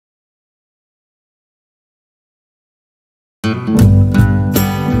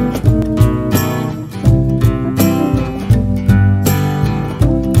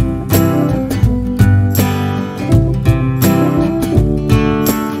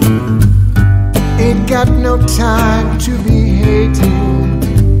got no time to be hating.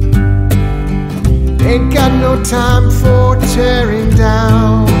 Ain't got no time for tearing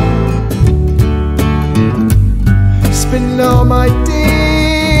down. Spend all my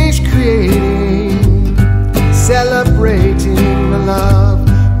days creating, celebrating the love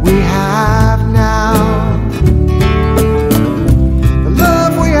we have now. The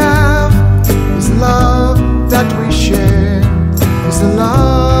love we have is the love that we share, is the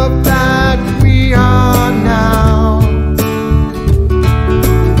love that we are now.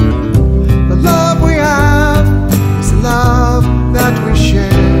 The love we have is the love that we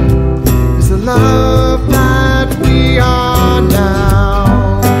share, is the love that we are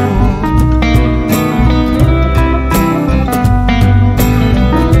now.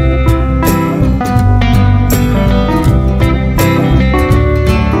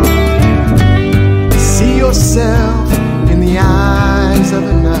 See yourself in the eyes of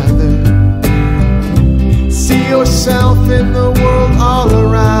another. See yourself in the